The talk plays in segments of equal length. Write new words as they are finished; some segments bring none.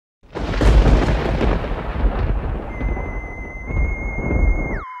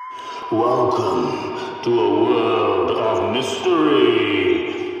Welcome to a world of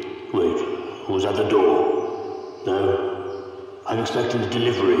mystery. Wait, was that the door? No? I'm expecting a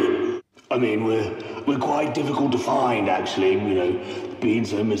delivery. I mean, we're quite difficult to find, actually, being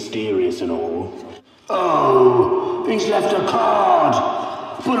so mysterious and all. Oh, he's left a card!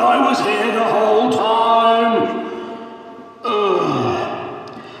 But I was here the whole time!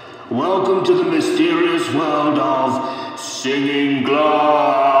 Welcome to the mysterious world of singing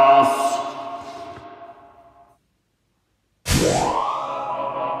glass!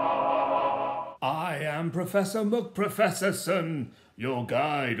 I am Professor McProfessorson, your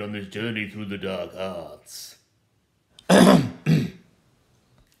guide on this journey through the dark arts.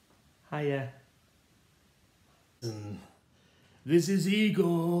 Hiya. This is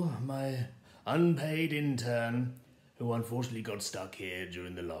Igor, my unpaid intern, who unfortunately got stuck here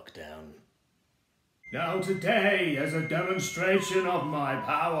during the lockdown. Now today, as a demonstration of my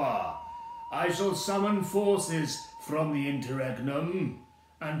power, I shall summon forces from the interregnum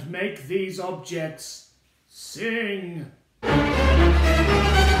and make these objects sing.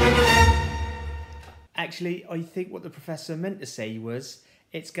 Actually, I think what the professor meant to say was,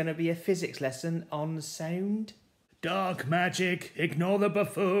 it's going to be a physics lesson on sound. Dark magic, ignore the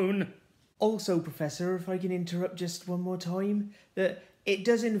buffoon. Also, Professor, if I can interrupt just one more time, that it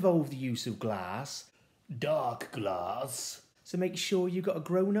does involve the use of glass. Dark glass. So make sure you got a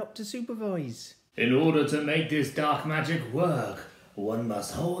grown-up to supervise. In order to make this dark magic work, one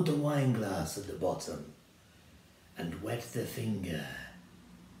must hold the wine glass at the bottom and wet the finger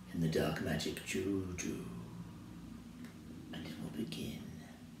in the dark magic juju, and it will begin.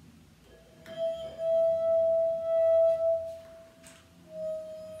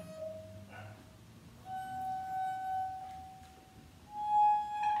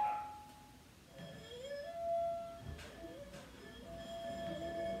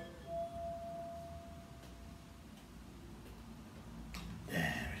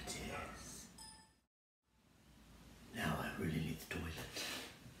 Really need the toilet,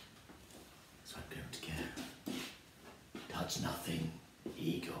 so I'm going to go. Touch nothing,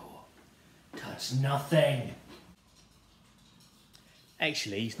 Igor. Touch nothing.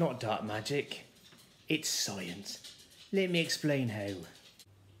 Actually, it's not dark magic. It's science. Let me explain how.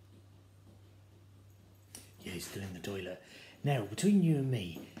 Yeah, he's still in the toilet. Now, between you and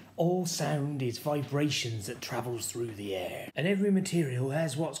me, all sound is vibrations that travels through the air. And every material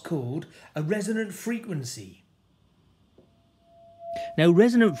has what's called a resonant frequency. Now,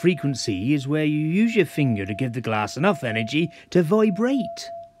 resonant frequency is where you use your finger to give the glass enough energy to vibrate.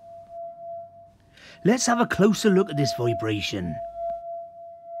 Let's have a closer look at this vibration.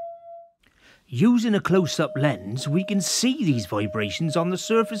 Using a close-up lens, we can see these vibrations on the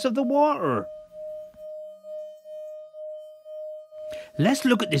surface of the water. Let's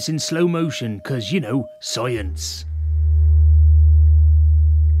look at this in slow motion, because, science.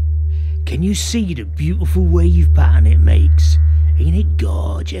 Can you see the beautiful wave pattern it makes? Ain't it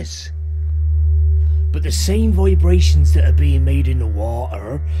gorgeous? But the same vibrations that are being made in the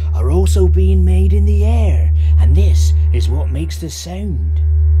water are also being made in the air, and this is what makes the sound.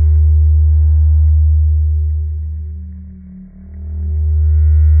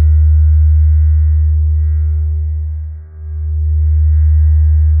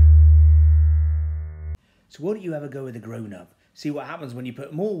 So why don't you have a go with a grown-up? See what happens when you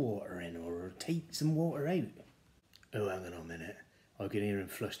put more water in or take some water out. Oh, hang on a minute. I can hear him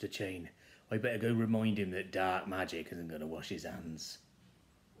flush the chain. I better go remind him that dark magic isn't going to wash his hands.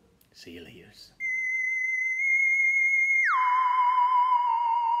 See you later.